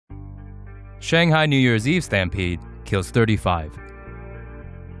Shanghai New Year's Eve stampede kills 35.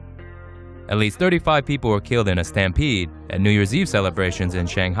 At least 35 people were killed in a stampede at New Year's Eve celebrations in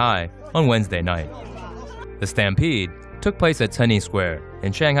Shanghai on Wednesday night. The stampede took place at Chenyi Square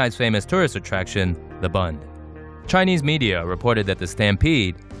in Shanghai's famous tourist attraction, the Bund. Chinese media reported that the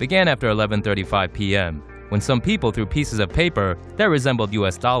stampede began after 11:35 p.m. when some people threw pieces of paper that resembled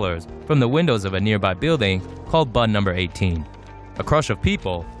US dollars from the windows of a nearby building called Bund No.18. A crush of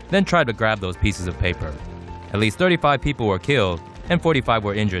people then tried to grab those pieces of paper. At least 35 people were killed and 45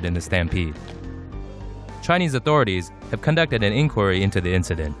 were injured in the stampede. Chinese authorities have conducted an inquiry into the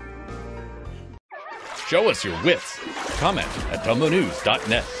incident. Show us your wits. Comment at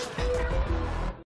TomoNews.net.